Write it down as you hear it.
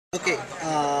Okay,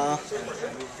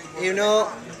 you know,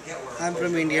 I'm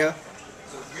from India.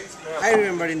 I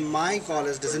remember in my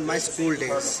college days, in my school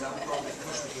days,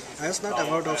 I was not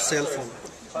about of cell phone,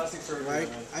 right?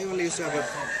 I only used to have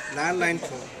a landline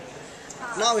phone.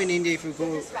 Now in India, if you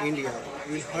go India,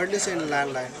 you will hardly see a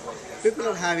landline. People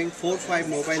are having 4, 5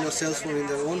 mobile or cell phone in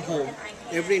their own home.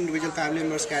 Every individual family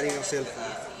member is carrying a cell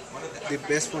phone. The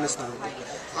best phone is not.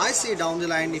 I see down the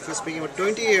line, if you're speaking about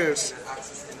 20 years,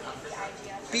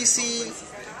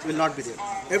 PC will not be there.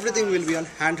 Everything will be on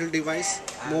handheld device,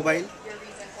 mobile,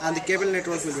 and the cable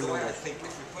network will be no more.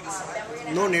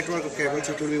 No network of cables.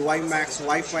 It will be WiMAX,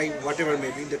 Wi-Fi, whatever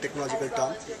may be the technological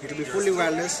term. It will be fully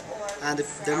wireless, and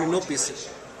there will be no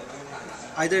PC.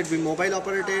 Either it will be mobile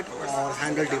operated or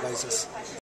handheld devices.